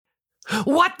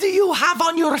What do you have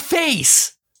on your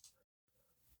face?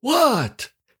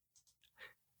 What?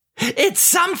 It's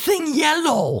something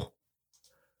yellow.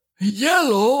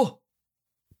 Yellow?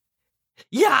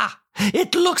 Yeah,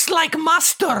 it looks like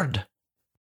mustard.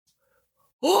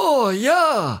 Oh,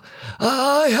 yeah.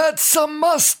 I had some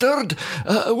mustard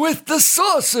with the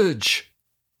sausage.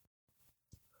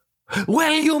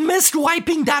 Well, you missed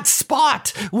wiping that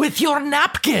spot with your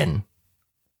napkin.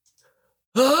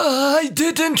 I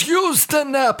didn't use the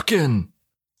napkin.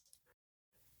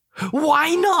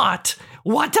 Why not?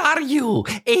 What are you,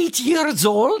 8 years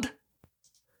old?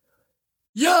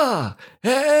 Yeah,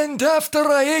 and after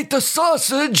I ate the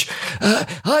sausage,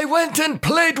 I went and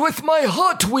played with my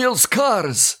Hot Wheels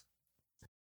cars.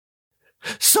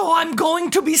 So I'm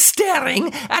going to be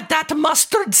staring at that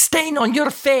mustard stain on your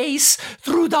face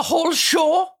through the whole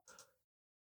show?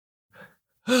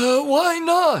 Why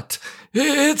not?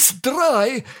 It's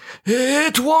dry.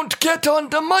 It won't get on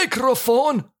the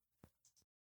microphone.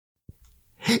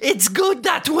 It's good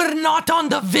that we're not on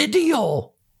the video.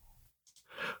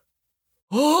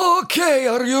 Okay,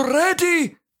 are you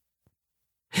ready?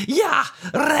 Yeah,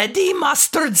 ready,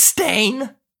 mustard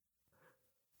stain?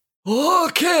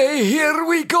 Okay, here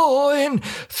we go in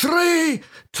 3,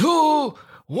 2,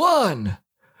 1.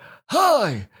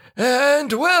 Hi,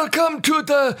 and welcome to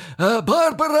the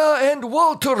Barbara and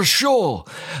Walter show.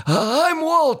 I'm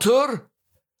Walter.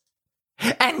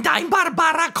 And I'm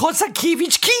Barbara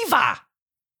Kozakiewicz-Kiwa.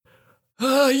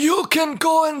 You can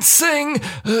go and sing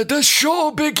the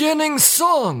show beginning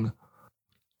song.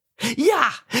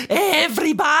 Yeah,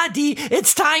 everybody,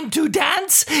 it's time to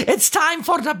dance. It's time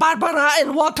for the Barbara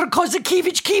and Walter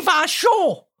Kozakiewicz-Kiwa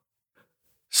show.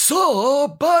 So,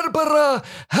 Barbara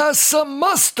has some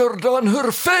mustard on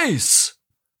her face.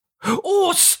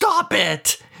 Oh, stop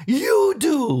it. You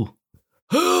do.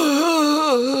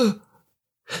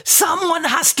 Someone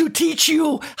has to teach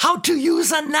you how to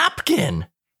use a napkin.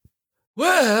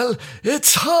 Well,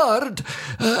 it's hard.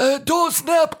 Those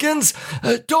napkins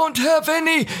don't have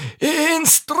any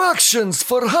instructions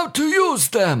for how to use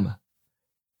them.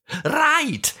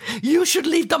 Right. You should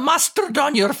leave the mustard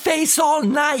on your face all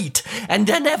night, and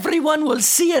then everyone will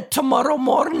see it tomorrow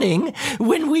morning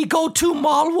when we go to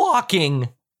mall walking.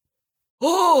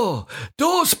 Oh,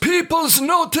 those peoples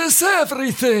notice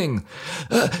everything.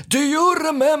 Do you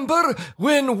remember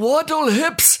when Waddle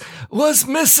Hips was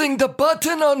missing the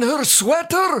button on her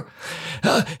sweater?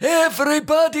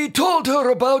 Everybody told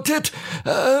her about it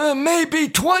maybe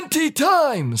 20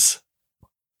 times.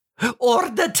 Or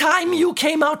the time you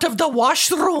came out of the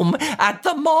washroom at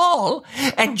the mall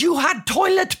and you had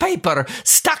toilet paper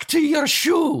stuck to your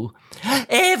shoe.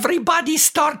 Everybody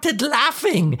started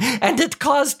laughing, and it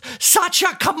caused such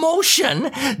a commotion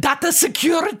that the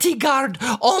security guard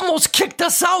almost kicked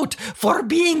us out for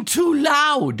being too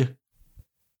loud.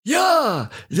 Yeah,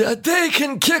 they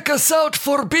can kick us out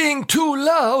for being too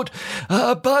loud,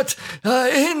 but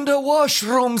in the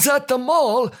washrooms at the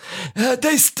mall,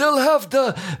 they still have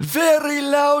the very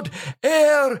loud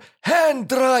air hand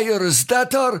dryers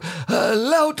that are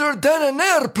louder than an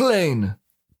airplane.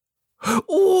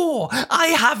 Oh, I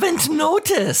haven't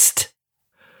noticed.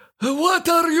 What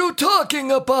are you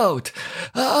talking about?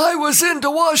 I was in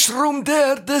the washroom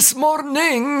there this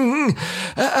morning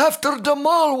after the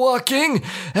mall walking,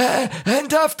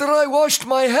 and after I washed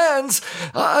my hands,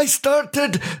 I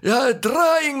started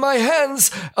drying my hands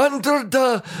under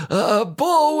the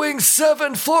Boeing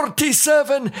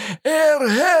 747 air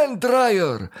hand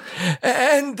dryer.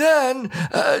 And then,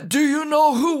 do you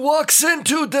know who walks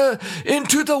into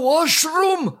the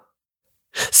washroom?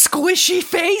 Squishy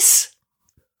Face?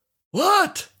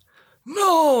 What?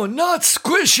 No, not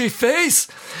Squishy Face.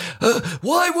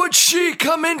 Why would she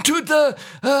come into the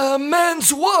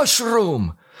men's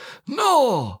washroom?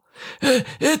 No,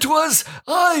 it was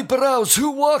Eyebrows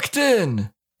who walked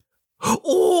in.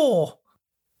 Oh!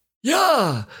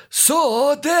 Yeah,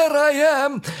 so there I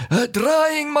am,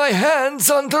 drying my hands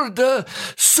under the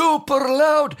super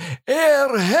loud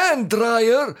air hand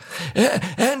dryer,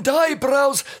 and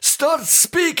Eyebrows starts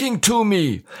speaking to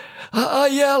me. I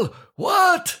yell,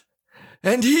 "What?"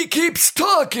 And he keeps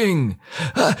talking.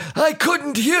 I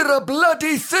couldn't hear a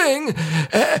bloody thing,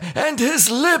 and his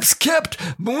lips kept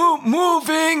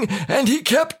moving, and he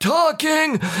kept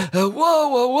talking.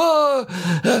 Whoa.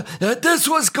 This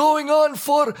was going on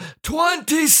for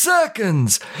 20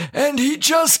 seconds, and he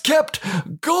just kept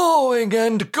going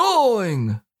and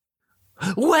going.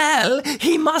 Well,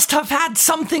 he must have had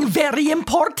something very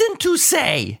important to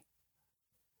say.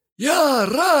 Yeah,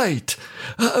 right.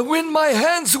 When my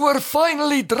hands were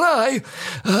finally dry,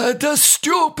 the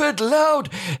stupid loud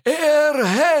air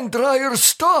hand dryer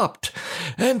stopped.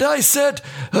 And I said,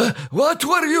 what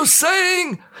were you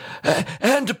saying?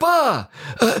 And Pa,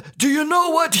 do you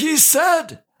know what he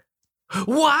said?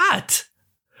 What?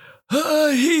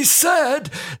 He said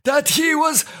that he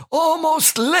was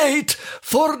almost late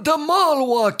for the mall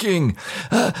walking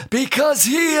because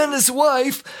he and his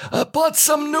wife bought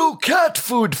some new cat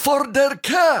food for their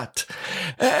cat.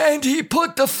 And he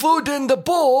put the food in the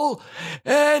bowl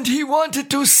and he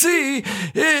wanted to see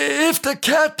if the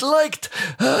cat liked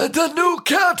the new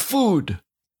cat food.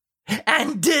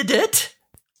 And did it?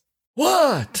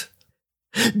 What?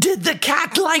 Did the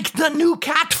cat like the new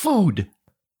cat food?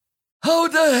 How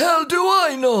the hell do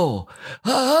I know?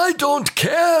 I don't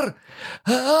care.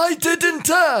 I didn't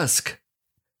ask.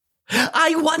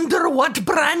 I wonder what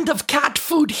brand of cat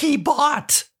food he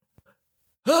bought.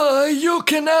 You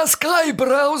can ask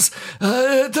Eyebrows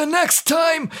the next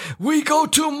time we go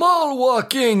to mall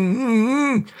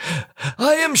walking.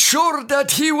 I am sure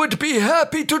that he would be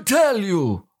happy to tell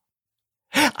you.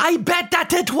 I bet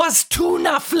that it was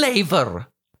tuna flavor.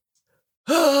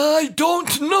 I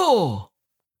don't know.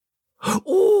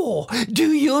 Oh,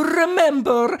 do you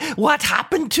remember what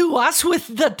happened to us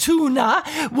with the tuna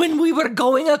when we were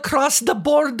going across the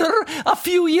border a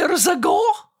few years ago?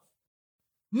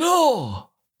 No.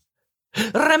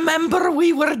 Remember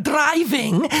we were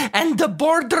driving and the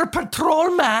border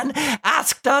patrolman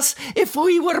asked us if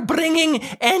we were bringing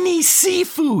any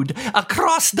seafood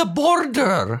across the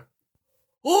border.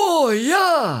 Oh,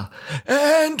 yeah.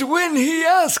 And when he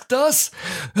asked us,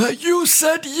 you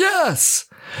said yes.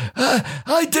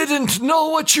 I didn't know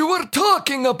what you were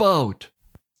talking about.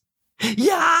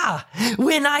 Yeah,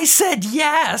 when I said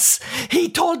yes, he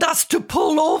told us to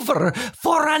pull over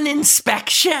for an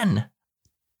inspection.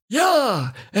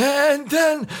 Yeah, and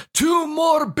then 2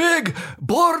 more big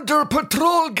border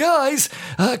patrol guys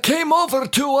came over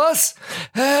to us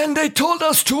and they told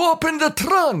us to open the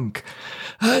trunk.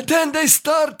 Then they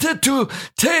started to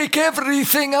take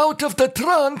everything out of the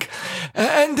trunk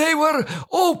and they were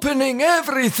opening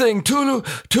everything to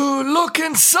look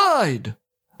inside.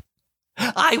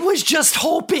 I was just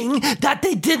hoping that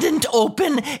they didn't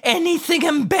open anything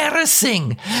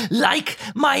embarrassing, like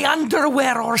my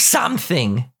underwear or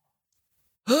something.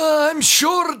 I'm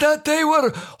sure that they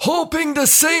were hoping the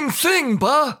same thing,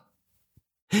 Ba.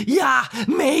 Yeah,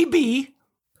 maybe.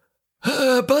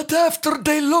 But after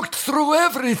they looked through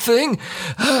everything,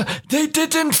 they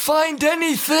didn't find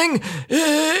anything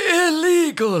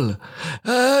illegal.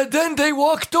 Then they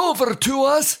walked over to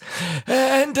us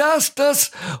and asked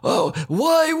us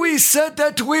why we said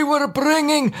that we were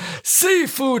bringing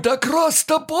seafood across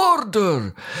the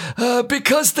border,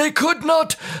 because they could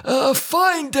not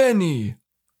find any.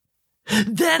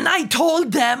 Then I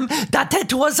told them that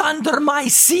it was under my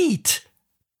seat.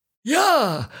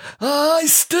 Yeah, I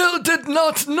still did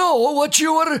not know what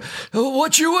you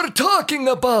were talking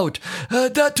about,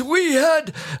 that we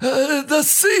had the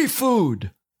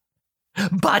seafood.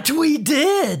 But we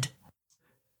did.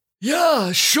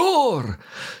 Yeah, sure.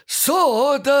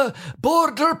 So the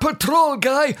border patrol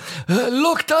guy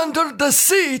looked under the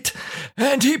seat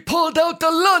and he pulled out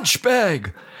the lunch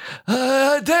bag.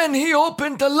 Then he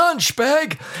opened the lunch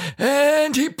bag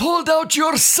and he pulled out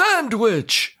your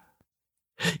sandwich.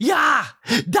 Yeah,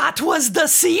 that was the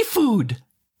seafood.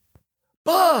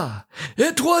 Bah,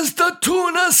 it was the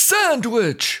tuna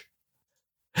sandwich.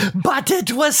 But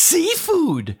it was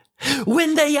seafood.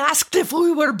 When they asked if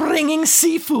we were bringing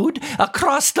seafood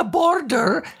across the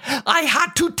border, I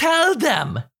had to tell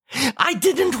them. I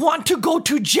didn't want to go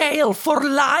to jail for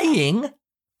lying.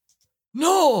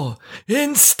 No,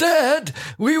 instead,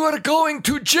 we were going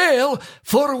to jail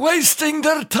for wasting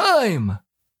their time.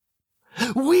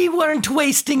 We weren't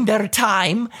wasting their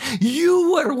time.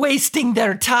 You were wasting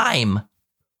their time.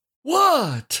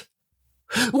 What?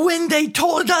 When they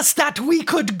told us that we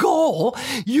could go,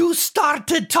 you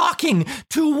started talking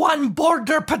to one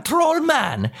border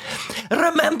patrolman.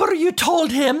 Remember you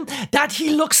told him that he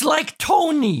looks like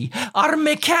Tony, our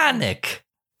mechanic?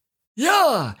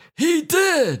 Yeah, he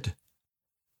did.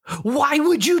 Why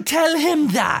would you tell him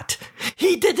that?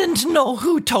 He didn't know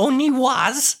who Tony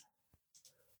was.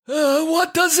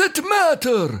 What does it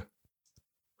matter?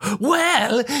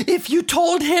 Well, if you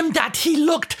told him that he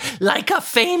looked like a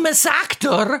famous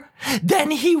actor,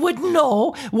 then he would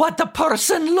know what the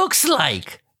person looks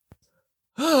like.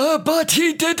 But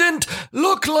he didn't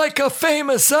look like a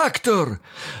famous actor.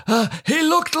 He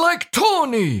looked like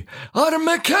Tony, our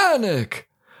mechanic.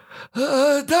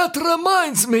 That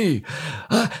reminds me.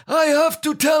 I have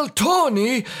to tell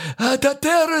Tony that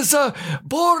there is a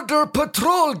border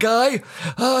patrol guy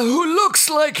who looks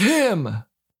like him.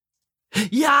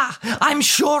 Yeah, I'm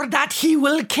sure that he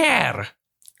will care.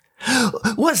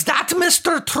 Was that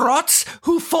Mr. Trotz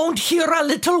who phoned here a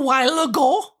little while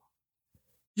ago?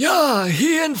 Yeah,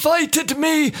 he invited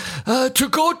me to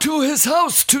go to his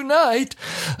house tonight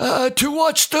to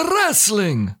watch the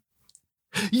wrestling.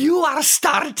 You are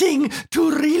starting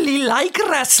to really like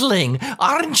wrestling,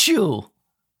 aren't you?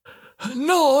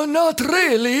 No, not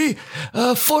really.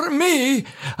 For me,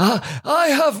 I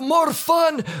have more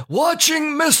fun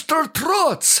watching Mr.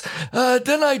 Trotz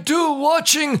than I do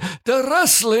watching the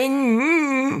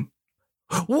wrestling.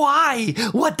 Why?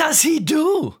 What does he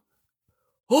do?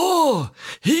 Oh,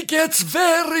 he gets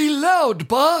very loud,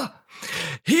 ba.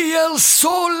 He yells so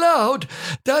loud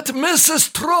that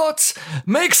Mrs. Trotz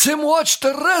makes him watch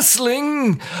the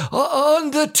wrestling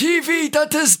on the TV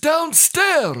that is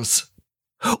downstairs.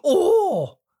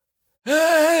 Oh!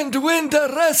 And when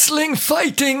the wrestling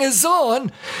fighting is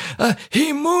on,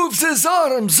 he moves his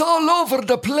arms all over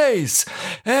the place,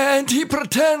 and he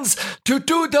pretends to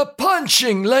do the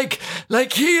punching like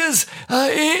he is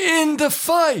in the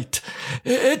fight.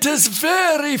 It is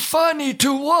very funny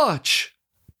to watch.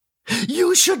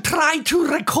 You should try to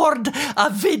record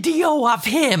a video of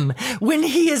him when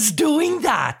he is doing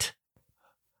that.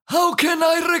 How can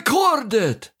I record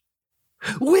it?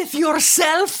 With your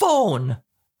cell phone.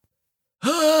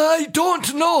 I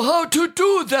don't know how to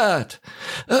do that.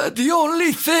 The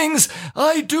only things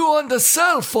I do on the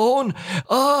cell phone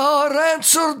are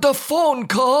answer the phone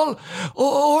call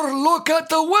or look at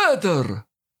the weather.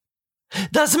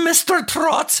 Does Mr.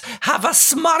 Trotz have a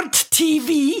smart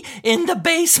TV in the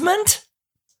basement?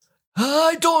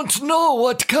 I don't know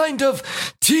what kind of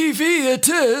TV it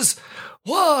is.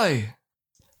 Why?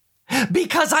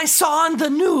 Because I saw on the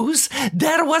news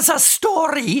there was a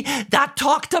story that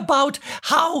talked about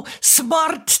how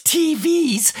smart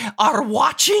TVs are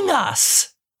watching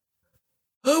us.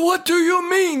 What do you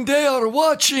mean they are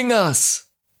watching us?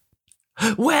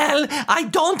 Well, I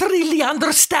don't really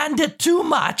understand it too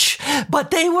much, but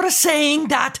they were saying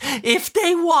that if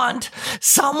they want,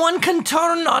 someone can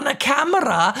turn on a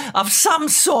camera of some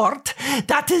sort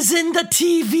that is in the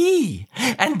TV,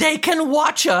 and they can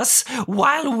watch us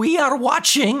while we are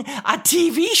watching a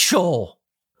TV show.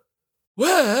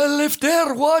 Well, if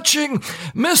they're watching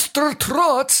Mr.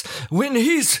 Trotz when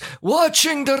he's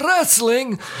watching the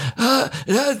wrestling,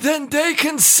 then they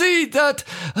can see that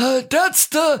that's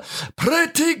the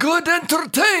pretty good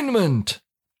entertainment.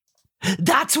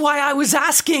 That's why I was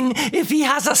asking if he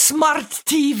has a smart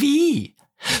TV.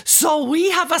 So we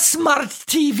have a smart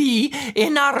TV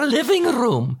in our living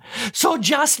room. So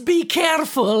just be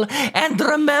careful and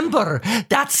remember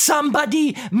that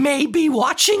somebody may be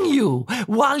watching you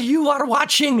while you are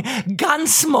watching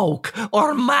Gunsmoke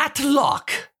or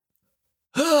Matlock.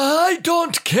 I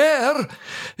don't care.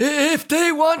 If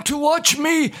they want to watch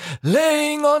me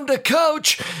laying on the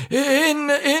couch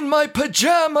in my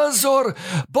pajamas or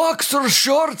boxer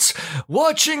shorts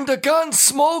watching the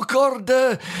Gunsmoke or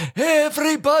the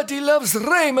Everybody Loves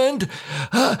Raymond,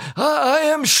 I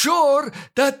am sure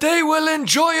that they will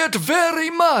enjoy it very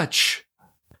much.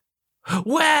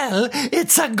 Well,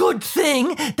 it's a good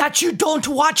thing that you don't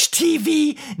watch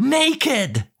TV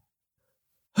naked.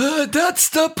 That's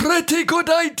the pretty good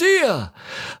idea.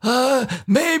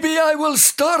 Maybe I will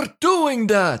start doing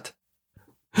that.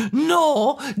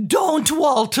 No, don't,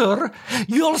 Walter.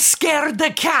 You'll scare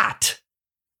the cat.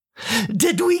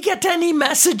 Did we get any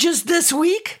messages this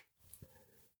week?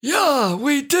 Yeah,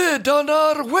 we did on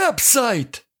our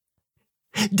website.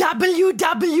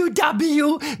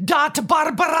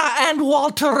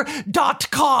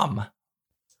 www.barbaraandwalter.com.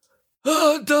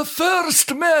 The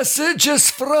first message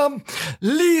is from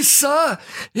Lisa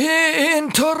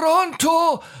in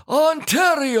Toronto,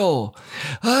 Ontario.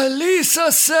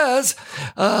 Lisa says,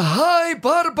 "Hi,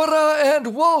 Barbara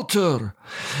and Walter.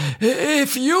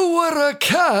 If you were a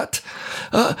cat,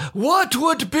 what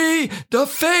would be the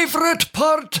favorite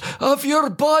part of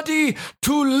your body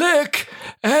to lick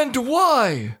and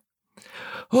why?"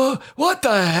 What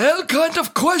the hell kind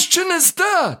of question is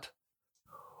that?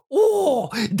 Oh,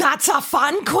 that's a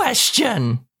fun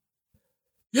question.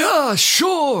 Yeah,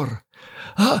 sure.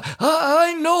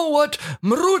 I know what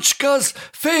Maruchka's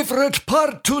favorite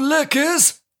part to lick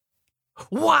is.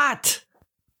 What?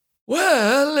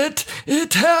 Well,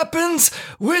 it happens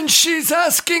when she's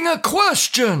asking a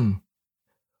question.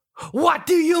 What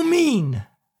do you mean?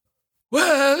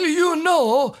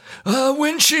 Well,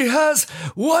 when she has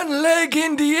one leg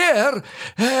in the air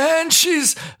and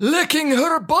she's licking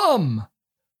her bum.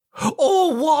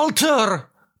 Oh, Walter!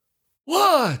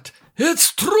 What?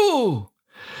 It's true.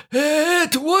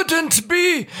 It wouldn't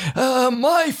be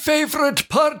my favorite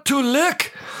part to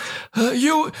lick.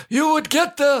 You would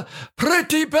get the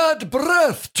pretty bad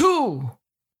breath, too.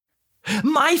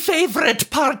 My favorite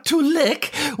part to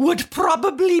lick would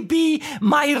probably be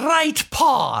my right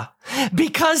paw,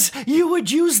 because you would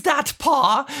use that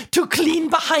paw to clean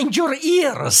behind your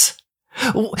ears.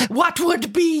 What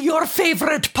would be your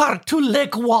favorite part to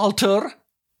lick, Walter?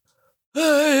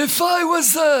 If I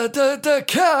was the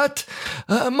cat,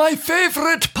 my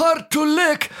favorite part to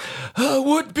lick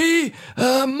would be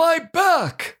my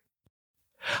back.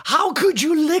 How could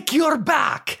you lick your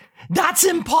back? That's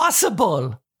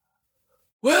impossible.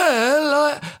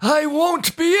 Well, I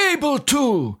won't be able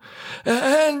to,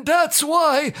 and that's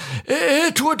why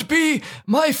it would be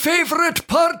my favorite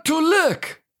part to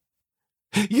lick.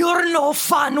 You're no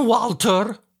fun,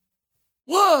 Walter.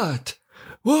 What?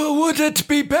 Would it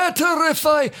be better if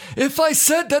I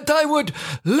said that I would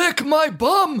lick my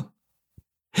bum?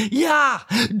 Yeah,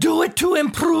 do it to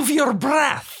improve your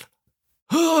breath.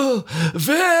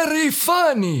 Very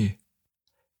funny.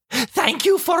 Thank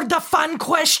you for the fun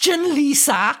question,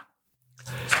 Lisa.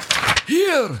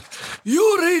 Here,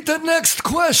 you read the next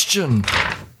question.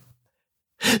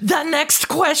 The next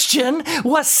question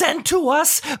was sent to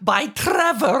us by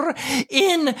Trevor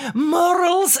in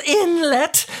Murrells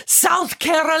Inlet, South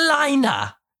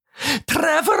Carolina.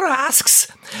 Trevor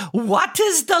asks, what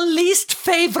is the least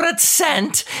favorite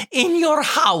scent in your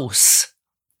house?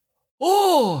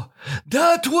 Oh,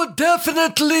 that would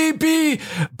definitely be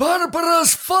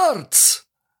Barbara's farts.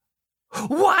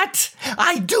 What?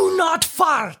 I do not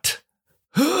fart.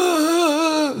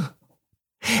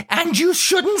 And you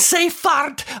shouldn't say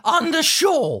fart on the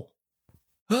show.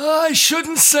 I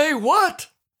shouldn't say what?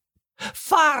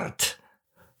 Fart.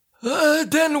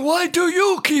 Then why do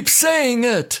you keep saying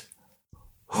it?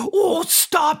 Oh,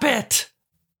 stop it.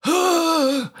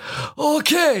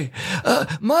 Okay,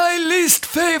 my least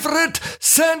favorite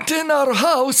scent in our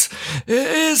house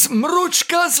is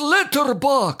Mruchka's litter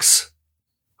box.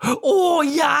 Oh,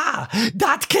 yeah,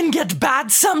 that can get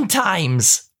bad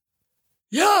sometimes.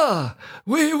 Yeah,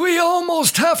 we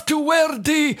almost have to wear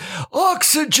the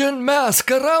oxygen mask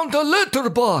around the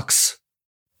litter box.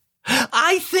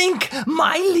 I think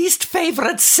my least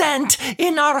favorite scent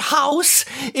in our house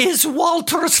is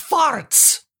Walter's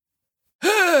farts.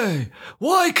 Hey,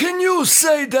 why can you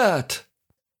say that?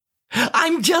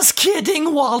 I'm just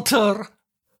kidding, Walter.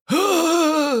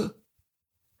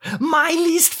 My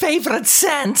least favorite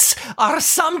scents are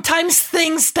sometimes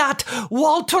things that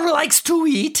Walter likes to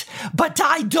eat, but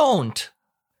I don't.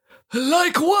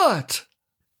 Like what?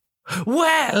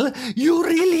 Well, you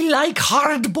really like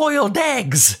hard-boiled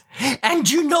eggs, and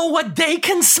you know what they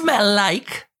can smell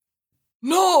like?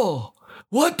 No,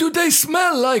 what do they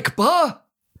smell like, Pa?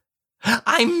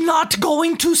 I'm not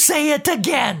going to say it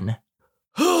again.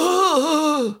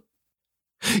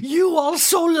 You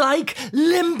also like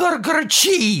Limburger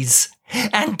cheese,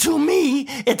 and to me,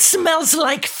 it smells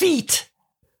like feet.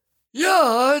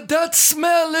 Yeah, that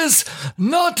smell is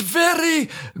not very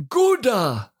good.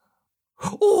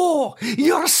 Oh,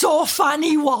 you're so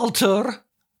funny, Walter.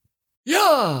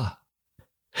 Yeah.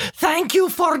 Thank you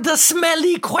for the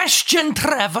smelly question,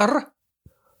 Trevor.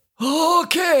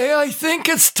 Okay, I think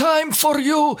it's time for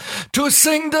you to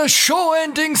sing the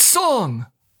show-ending song.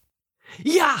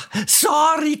 Yeah,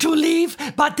 sorry to leave,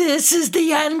 but this is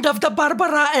the end of the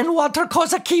Barbara and Walter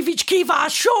Kozakiewicz Kiva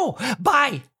show.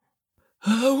 Bye.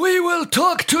 We will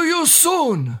talk to you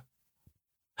soon.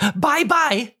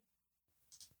 Bye-bye.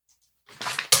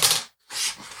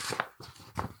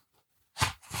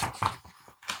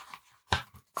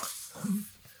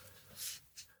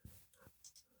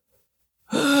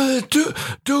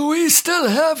 Do we still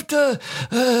have the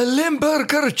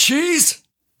Limburger cheese?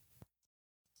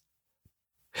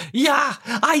 Yeah,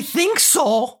 I think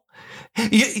so.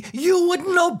 You would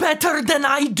know better than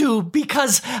I do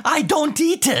because I don't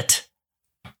eat it.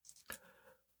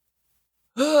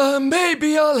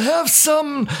 Maybe I'll have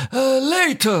some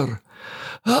later.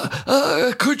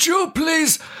 Could you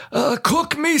please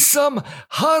cook me some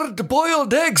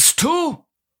hard-boiled eggs too?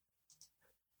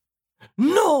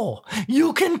 No,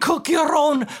 you can cook your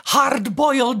own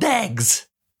hard-boiled eggs.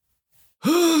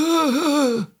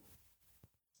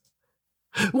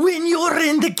 When you're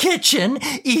in the kitchen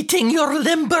eating your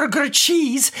Limburger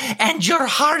cheese and your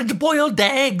hard-boiled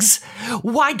eggs,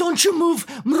 why don't you move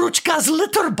Mruchka's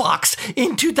litter box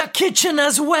into the kitchen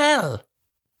as well?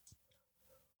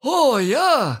 Oh,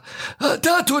 yeah,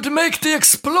 that would make the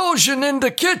explosion in the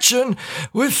kitchen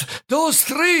with those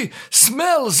 3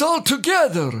 smells all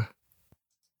together.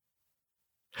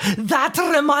 That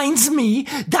reminds me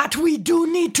that we do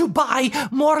need to buy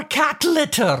more cat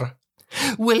litter.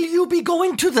 Will you be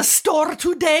going to the store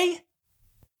today?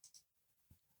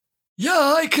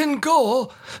 Yeah, I can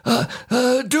go.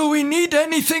 Do we need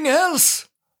anything else?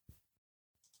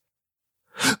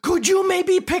 Could you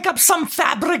maybe pick up some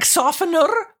fabric softener?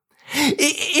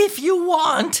 If you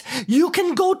want, you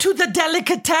can go to the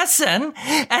delicatessen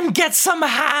and get some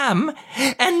ham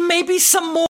and maybe some more